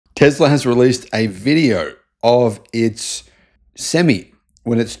Tesla has released a video of its Semi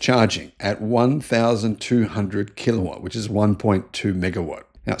when it's charging at 1,200 kilowatt, which is 1.2 megawatt.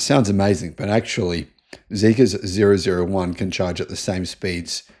 Now, it sounds amazing, but actually, Zeekr's 001 can charge at the same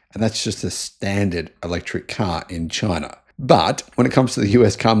speeds, and that's just a standard electric car in China. But when it comes to the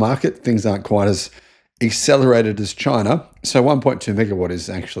US car market, things aren't quite as accelerated as China. So 1.2 megawatt is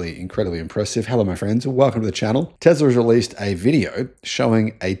actually incredibly impressive. Hello, my friends. Welcome to the channel. Tesla has released a video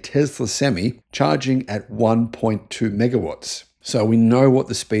showing a Tesla Semi charging at 1.2 megawatts. So we know what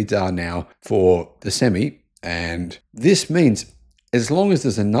the speeds are now for the Semi. And this means as long as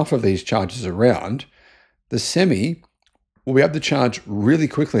there's enough of these chargers around, the Semi will be able to charge really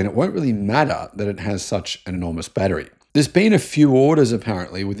quickly, and it won't really matter that it has such an enormous battery. There's been a few orders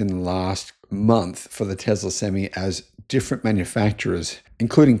apparently within the last month for the Tesla Semi, as different manufacturers,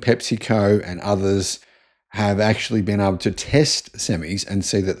 including PepsiCo and others, have actually been able to test Semis and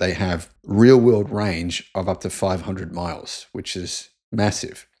see that they have real-world range of up to 500 miles, which is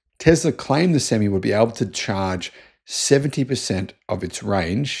massive. Tesla claimed the Semi would be able to charge 70% of its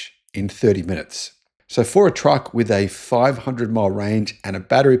range in 30 minutes. So for a truck with a 500 mile range and a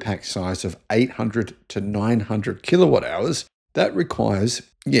battery pack size of 800 to 900 kilowatt hours, that requires,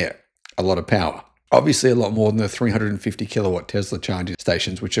 a lot of power. Obviously a lot more than the 350 kilowatt Tesla charging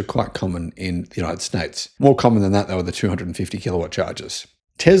stations, which are quite common in the United States. More common than that, though, are the 250 kilowatt chargers.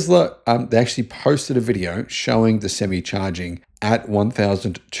 Tesla, they actually posted a video showing the Semi charging at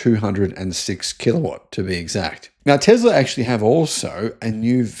 1,206 kilowatt to be exact. Now, Tesla actually have also a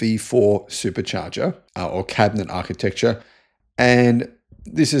new V4 supercharger or cabinet architecture. And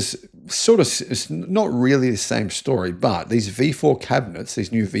this is it's not really the same story, but these V4 cabinets,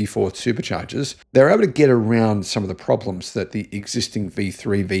 these new V4 superchargers, they're able to get around some of the problems that the existing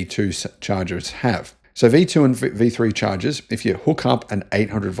V3, V2 chargers have. So V2 and V3 chargers, if you hook up an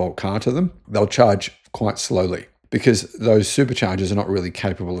 800 volt car to them, they'll charge quite slowly because those superchargers are not really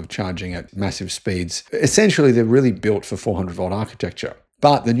capable of charging at massive speeds. Essentially, they're really built for 400 volt architecture.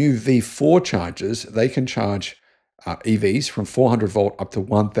 But the new V4 chargers, they can charge EVs from 400 volt up to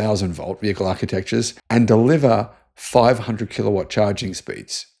 1000 volt vehicle architectures and deliver 500 kilowatt charging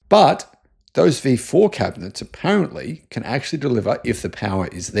speeds. But those V4 cabinets apparently can actually deliver, if the power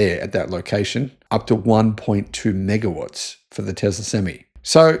is there at that location, up to 1.2 megawatts for the Tesla Semi.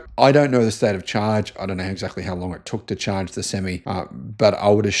 So I don't know the state of charge. I don't know exactly how long it took to charge the Semi, but I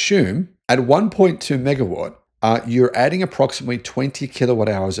would assume at 1.2 megawatt, you're adding approximately 20 kilowatt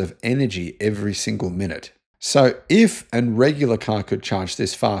hours of energy every single minute. So if a regular car could charge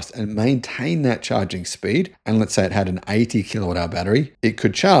this fast and maintain that charging speed, and let's say it had an 80 kilowatt hour battery, it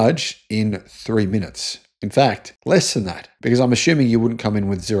could charge in 3 minutes. In fact, less than that, because I'm assuming you wouldn't come in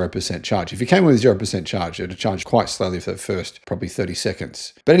with 0% charge. If you came with 0% charge, it would charge quite slowly for the first probably 30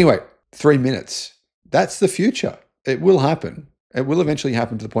 seconds. But anyway, 3 minutes. That's the future. It will happen. It will eventually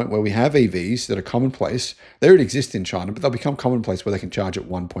happen to the point where we have EVs that are commonplace. They already exist in China, but they'll become commonplace where they can charge at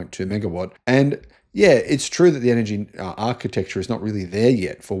 1.2 megawatt. And yeah, it's true that the energy architecture is not really there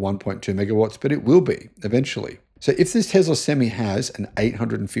yet for 1.2 megawatts, but it will be eventually. So if this Tesla Semi has an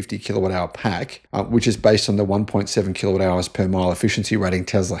 850 kilowatt hour pack, which is based on the 1.7 kilowatt hours per mile efficiency rating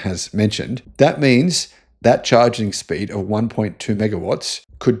Tesla has mentioned, that means that charging speed of 1.2 megawatts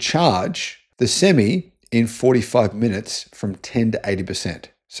could charge the Semi in 45 minutes from 10 to 80%.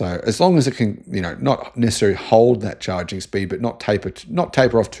 So as long as it can, not necessarily hold that charging speed, but not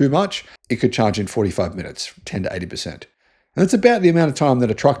taper off too much, it could charge in 45 minutes, 10 to 80%. And that's about the amount of time that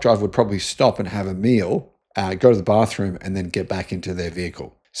a truck driver would probably stop and have a meal, go to the bathroom, and then get back into their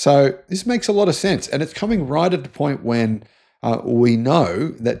vehicle. So this makes a lot of sense. And it's coming right at the point when we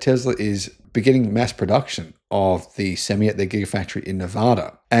know that Tesla is beginning mass production of the Semi at their Gigafactory in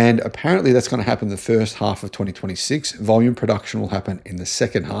Nevada. And apparently that's going to happen the first half of 2026. Volume production will happen in the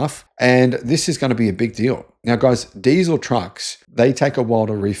second half. And this is going to be a big deal. Now, guys, diesel trucks, they take a while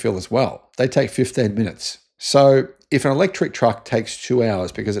to refill as well. They take 15 minutes. So if an electric truck takes 2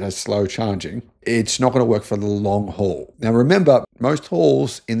 hours because it has slow charging, it's not going to work for the long haul. Now, remember, most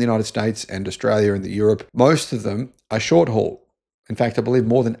hauls in the United States and Australia and Europe, most of them are short haul. In fact, I believe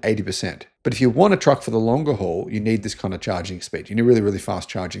more than 80%. But if you want a truck for the longer haul, you need this kind of charging speed. You need really, really fast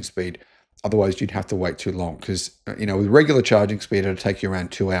charging speed. Otherwise, you'd have to wait too long because, with regular charging speed, it'll take you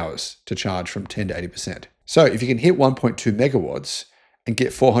around 2 hours to charge from 10 to 80%. So if you can hit 1.2 megawatts and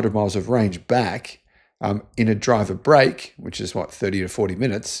get 400 miles of range back in a driver break, which is 30 to 40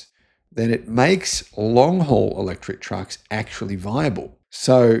 minutes, then it makes long haul electric trucks actually viable.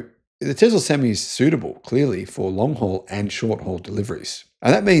 So the Tesla Semi is suitable, clearly, for long haul and short haul deliveries.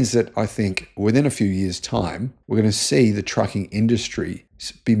 And that means that I think within a few years' time, we're going to see the trucking industry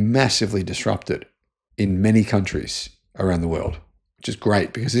be massively disrupted in many countries around the world, which is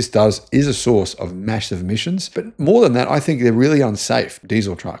great because this is a source of massive emissions. But more than that, I think they're really unsafe,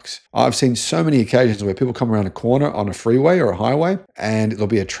 diesel trucks. I've seen so many occasions where people come around a corner on a freeway or a highway, and there'll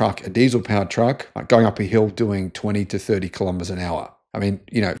be a truck, a diesel-powered truck, going up a hill doing 20 to 30 kilometers an hour. I mean,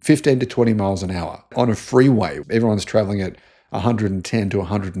 15 to 20 miles an hour on a freeway. Everyone's traveling at 110 to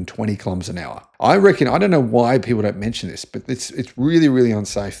 120 kilometers an hour. I reckon, I don't know why people don't mention this, but it's really, really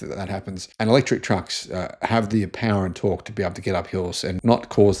unsafe that happens. And electric trucks have the power and torque to be able to get up hills and not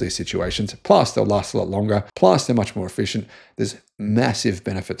cause these situations. Plus, they'll last a lot longer. Plus, they're much more efficient. There's massive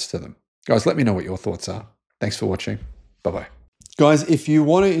benefits to them. Guys, let me know what your thoughts are. Thanks for watching. Bye-bye. Guys, if you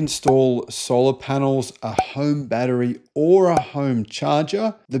want to install solar panels, a home battery, or a home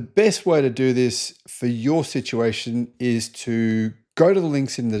charger, the best way to do this for your situation is to go to the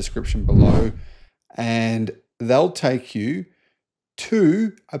links in the description below, and they'll take you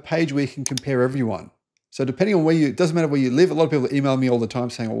to a page where you can compare everyone. So depending on it doesn't matter where you live. A lot of people email me all the time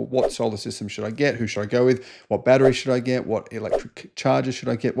saying, well, what solar system should I get? Who should I go with? What battery should I get? What electric charger should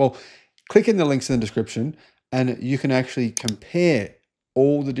I get? Well, click in the links in the description, and you can actually compare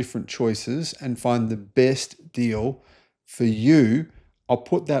all the different choices and find the best deal for you. I'll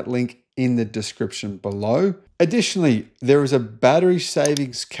put that link in the description below. Additionally, there is a battery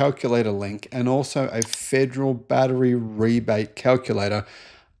savings calculator link and also a federal battery rebate calculator.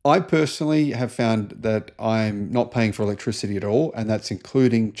 I personally have found that I'm not paying for electricity at all, and that's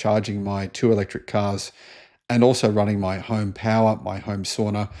including charging my 2 electric cars and also running my home power, my home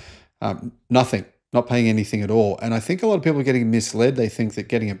sauna. Nothing. Not paying anything at all. And I think a lot of people are getting misled. They think that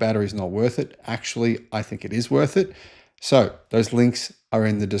getting a battery is not worth it. Actually, I think it is worth it. So those links are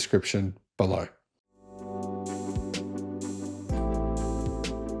in the description below.